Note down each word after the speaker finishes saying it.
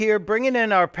Here, bringing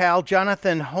in our pal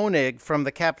Jonathan Honig from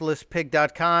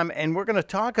thecapitalistpig.com, and we're going to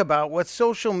talk about what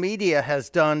social media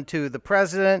has done to the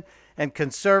president and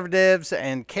conservatives,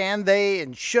 and can they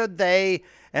and should they,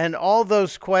 and all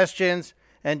those questions.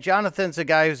 And Jonathan's a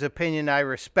guy whose opinion I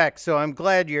respect, so I'm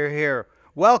glad you're here.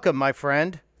 Welcome, my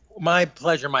friend. My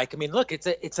pleasure, Mike. I mean, look, it's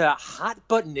a hot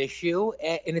button issue,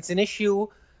 and it's an issue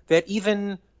that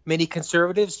even many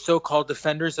conservatives, so-called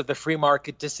defenders of the free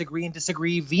market,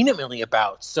 disagree vehemently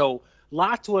about. So,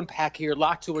 lot to unpack here,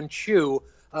 lot to chew,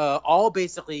 all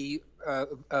basically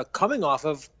coming off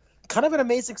of kind of an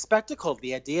amazing spectacle.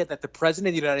 The idea that the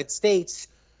president of the United States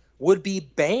would be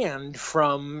banned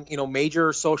from,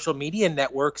 major social media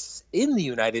networks in the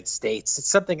United States. It's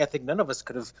something I think none of us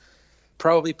could have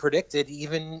probably predicted,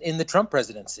 even in the Trump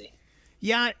presidency.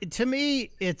 Yeah, to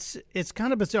me, it's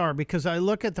kind of bizarre because I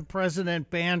look at the president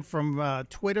banned from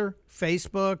Twitter,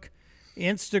 Facebook,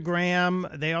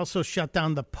 Instagram. They also shut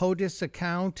down the POTUS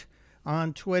account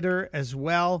on Twitter as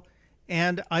well.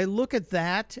 And I look at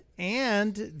that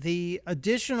and the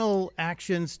additional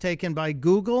actions taken by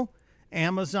Google,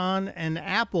 Amazon, and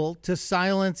Apple to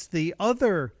silence the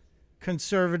other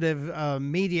conservative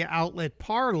media outlet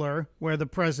Parler, where the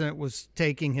president was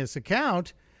taking his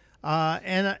account.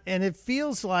 And it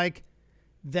feels like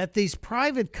that these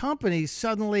private companies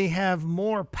suddenly have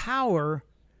more power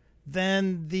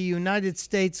than the United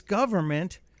States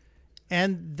government,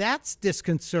 and that's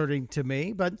disconcerting to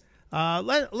me. But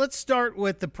let's start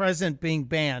with the president being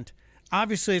banned.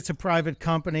 Obviously, it's a private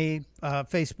company,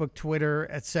 Facebook, Twitter,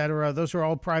 etc. Those are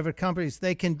all private companies.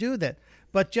 They can do that.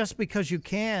 But just because you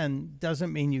can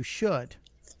doesn't mean you should.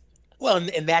 Well,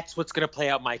 and that's what's going to play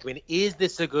out, Mike. I mean, is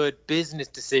this a good business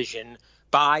decision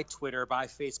by Twitter, by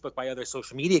Facebook, by other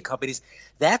social media companies?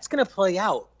 That's going to play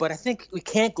out. But I think we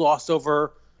can't gloss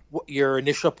over what your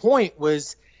initial point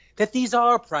was, that these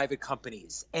are private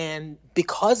companies. And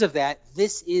because of that,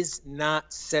 this is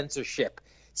not censorship.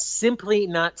 Simply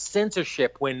not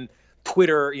censorship when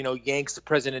Twitter, yanks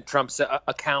President Trump's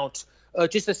account,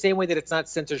 just the same way that it's not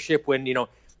censorship when,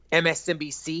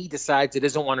 MSNBC decides it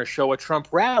doesn't want to show a Trump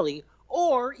rally,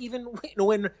 or even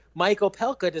when Mike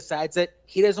Opelka decides that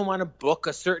he doesn't want to book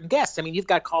a certain guest. I mean, you've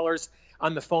got callers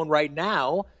on the phone right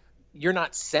now. You're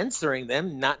not censoring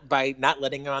them, not by not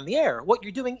letting them on the air. What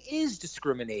you're doing is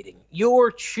discriminating.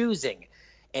 You're choosing,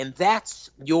 and that's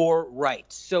your right.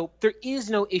 So there is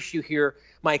no issue here,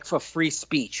 Mike, for free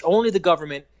speech. Only the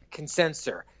government can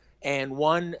censor. And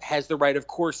one has the right, of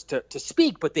course, to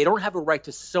speak, but they don't have a right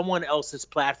to someone else's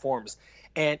platforms.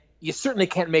 And you certainly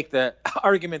can't make the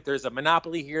argument there's a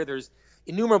monopoly here. There's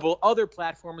innumerable other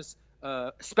platforms,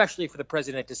 especially for the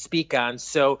president to speak on.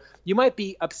 So you might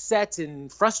be upset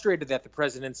and frustrated that the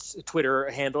president's Twitter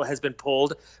handle has been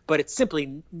pulled, but it's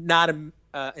simply not an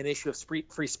issue of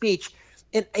free speech.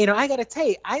 And, I got to tell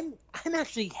you, I'm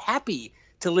actually happy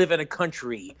to live in a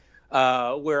country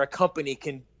where a company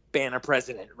can ban a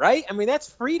president, right? I mean,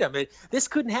 that's freedom. This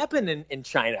couldn't happen in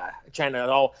China. China is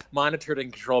all monitored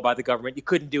and controlled by the government. You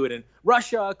couldn't do it in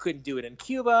Russia, couldn't do it in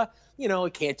Cuba, you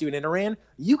can't do it in Iran.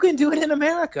 You can do it in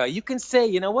America. You can say,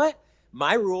 you know what?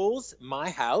 My rules, my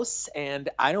house, and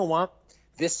I don't want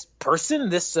this person,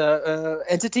 this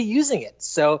entity using it.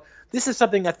 So this is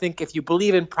something I think if you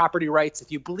believe in property rights, if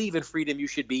you believe in freedom, you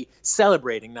should be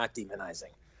celebrating, not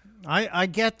demonizing. I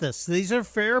get this. These are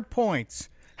fair points.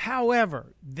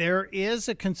 However, there is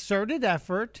a concerted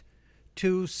effort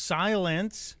to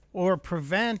silence or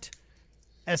prevent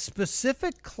a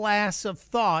specific class of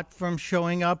thought from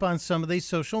showing up on some of these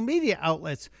social media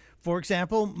outlets. For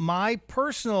example, my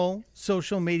personal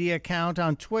social media account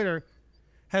on Twitter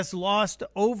has lost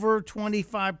over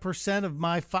 25% of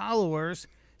my followers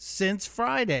since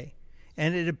Friday.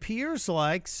 And it appears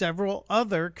like several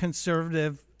other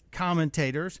conservative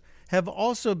commentators have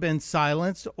also been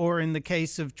silenced, or in the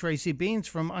case of Tracy Beans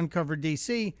from Uncover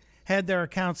DC, had their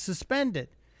accounts suspended.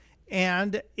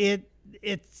 And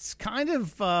it's kind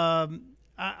of,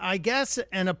 I guess,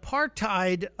 an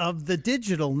apartheid of the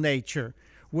digital nature,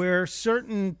 where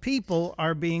certain people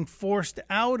are being forced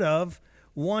out of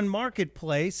one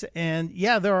marketplace. And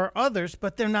yeah, there are others,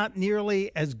 but they're not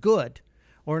nearly as good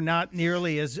or not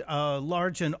nearly as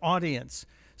large an audience.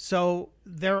 So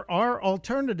there are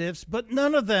alternatives, but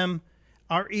none of them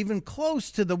are even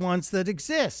close to the ones that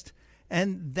exist.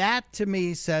 And that to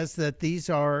me says that these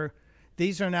are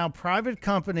now private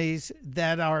companies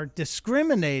that are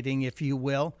discriminating, if you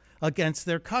will, against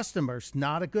their customers.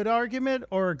 Not a good argument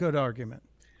or a good argument?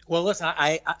 Well, listen,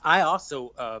 I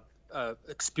also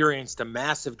experienced a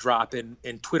massive drop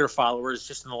in Twitter followers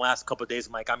just in the last couple of days,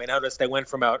 Mike. I mean, I noticed they went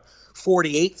from about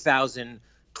 48,000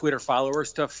 Twitter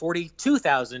followers to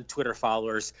 42,000 Twitter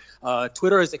followers.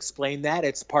 Twitter has explained that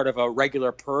it's part of a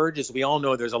regular purge. As we all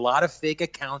know, there's a lot of fake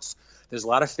accounts. There's a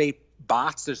lot of fake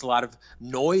bots. There's a lot of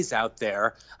noise out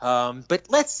there. But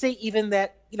let's say even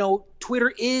that,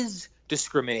 Twitter is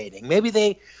discriminating.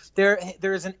 Maybe there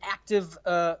is an active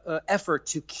effort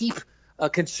to keep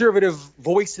conservative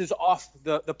voices off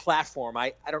the platform.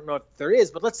 I don't know if there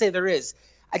is, but let's say there is.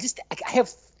 I have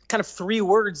kind of three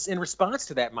words in response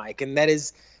to that, Mike, and that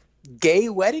is gay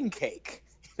wedding cake.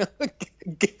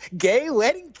 Gay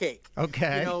wedding cake.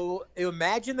 Okay.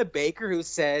 Imagine the baker who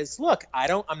says, look,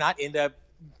 I'm not into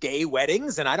gay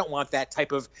weddings, and I don't want that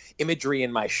type of imagery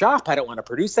in my shop. I don't want to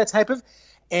produce that type of,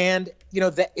 and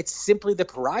that it's simply the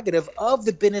prerogative of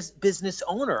the business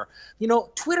owner.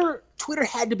 Twitter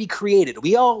had to be created.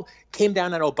 We all came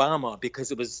down on Obama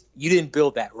because you didn't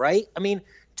build that, right? I mean,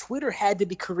 Twitter had to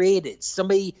be created.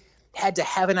 Somebody had to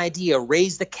have an idea,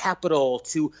 raise the capital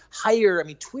to hire. I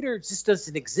mean, Twitter just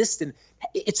doesn't exist, and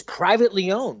it's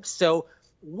privately owned. So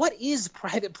what is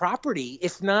private property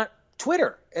if not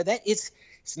Twitter? It's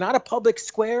not a public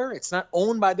square. It's not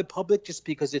owned by the public just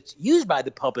because it's used by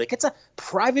the public. It's a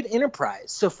private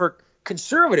enterprise. So for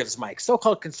conservatives, Mike,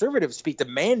 so-called conservatives, to be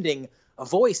demanding a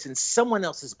voice in someone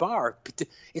else's bar,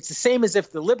 it's the same as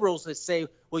if the liberals would say,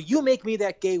 well, you make me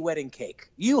that gay wedding cake.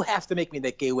 You have to make me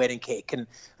that gay wedding cake. And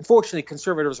unfortunately,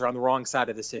 conservatives are on the wrong side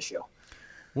of this issue.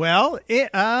 Well,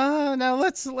 now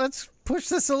let's push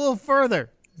this a little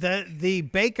further. The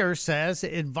baker says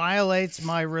it violates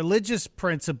my religious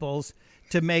principles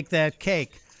to make that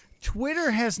cake. Twitter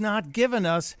has not given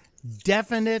us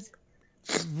definite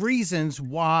reasons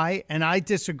why, and I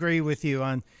disagree with you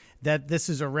on that this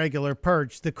is a regular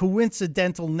purge. The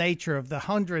coincidental nature of the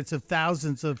hundreds of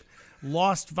thousands of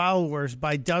lost followers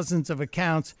by dozens of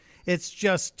accounts, it's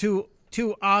just too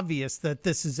obvious that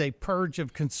this is a purge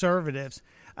of conservatives.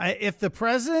 If the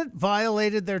president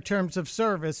violated their terms of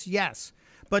service, yes,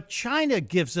 but China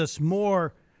gives us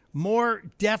more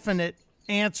definite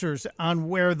answers on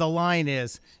where the line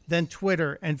is than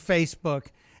Twitter and Facebook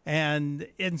and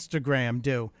Instagram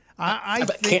do. I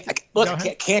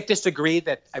can't disagree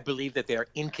that I believe that they are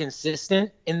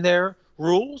inconsistent in their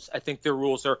rules. I think their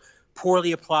rules are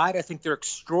poorly applied. I think they're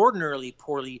extraordinarily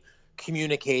poorly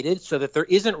communicated so that there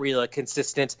isn't really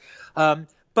consistent.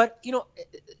 But,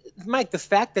 Mike, the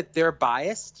fact that they're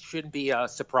biased shouldn't be a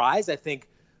surprise. I think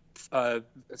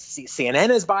CNN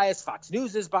is biased, Fox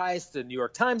News is biased, the New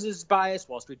York Times is biased,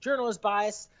 Wall Street Journal is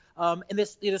biased. And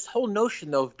this whole notion,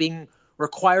 though, of being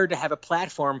required to have a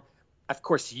platform. Of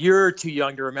course, you're too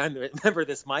young to remember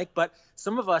this, Mike, but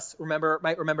some of us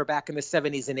might remember back in the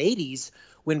 70s and 80s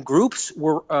when groups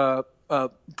were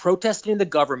protesting the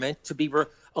government to be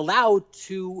allowed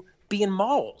to be in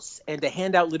malls and to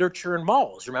hand out literature in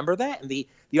malls. Remember that? And the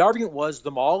argument was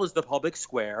the mall is the public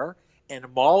square, and a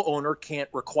mall owner can't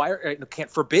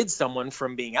forbid someone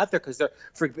from being out there because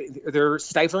they're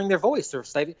stifling their voice.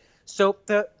 So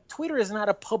the Twitter is not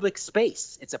a public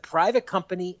space. It's a private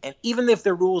company, and even if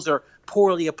their rules are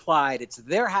poorly applied, it's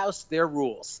their house, their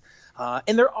rules.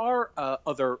 And there are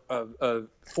other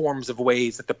forms of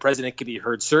ways that the president can be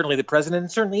heard. Certainly the president,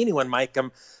 and certainly anyone, Mike.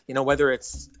 Whether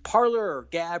it's Parler or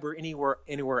Gab or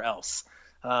anywhere else.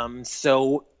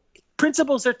 So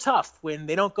principles are tough when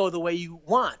they don't go the way you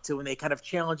want to, when they kind of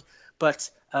challenge.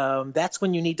 But that's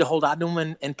when you need to hold on to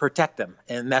them and protect them.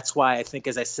 And that's why I think,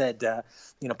 as I said,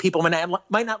 people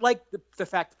might not like the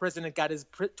fact the president got his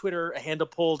Twitter handle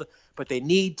pulled, but they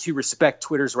need to respect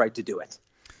Twitter's right to do it.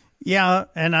 Yeah,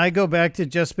 and I go back to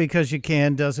just because you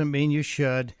can doesn't mean you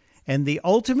should. And the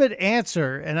ultimate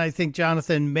answer, and I think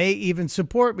Jonathan may even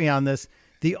support me on this,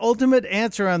 the ultimate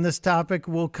answer on this topic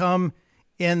will come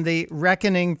in the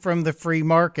reckoning from the free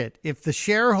market. If the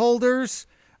shareholders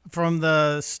from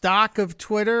the stock of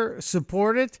Twitter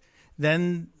support it,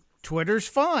 then Twitter's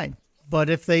fine. But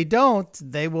if they don't,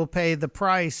 they will pay the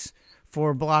price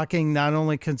for blocking not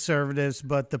only conservatives,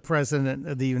 but the president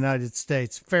of the United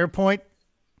States. Fair point?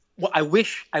 Well, I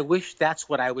wish that's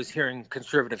what I was hearing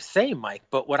conservatives say, Mike.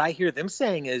 But what I hear them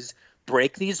saying is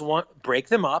break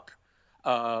them up,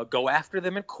 go after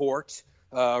them in court,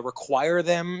 require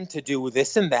them to do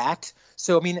this and that.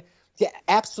 So, I mean, yeah,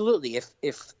 absolutely.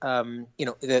 If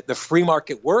the free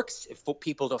market works, if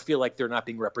people don't feel like they're not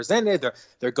being represented,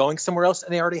 they're going somewhere else,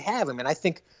 and they already have. I mean, I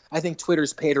think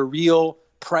Twitter's paid a real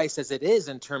price as it is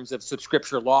in terms of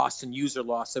subscription loss and user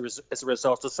loss as a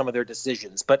result of some of their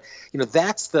decisions. But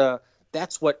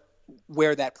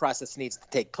where that process needs to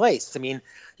take place. I mean,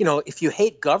 if you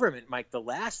hate government, Mike, the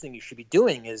last thing you should be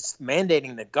doing is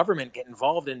mandating the government get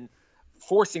involved in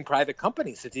forcing private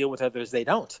companies to deal with others they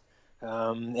don't.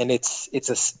 And it's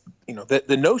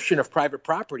the notion of private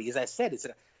property, as I said, is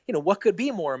what could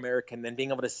be more American than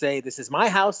being able to say, this is my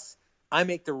house, I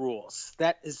make the rules.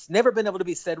 That has never been able to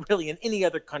be said really in any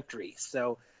other country.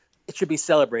 So it should be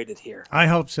celebrated here. I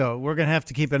hope so. We're going to have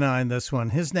to keep an eye on this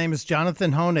one. His name is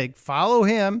Jonathan Hoenig. Follow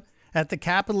him at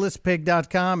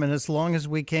thecapitalistpig.com and as long as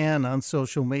we can on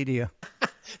social media.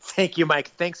 Thank you, Mike.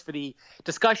 Thanks for the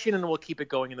discussion, and we'll keep it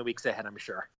going in the weeks ahead, I'm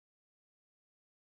sure.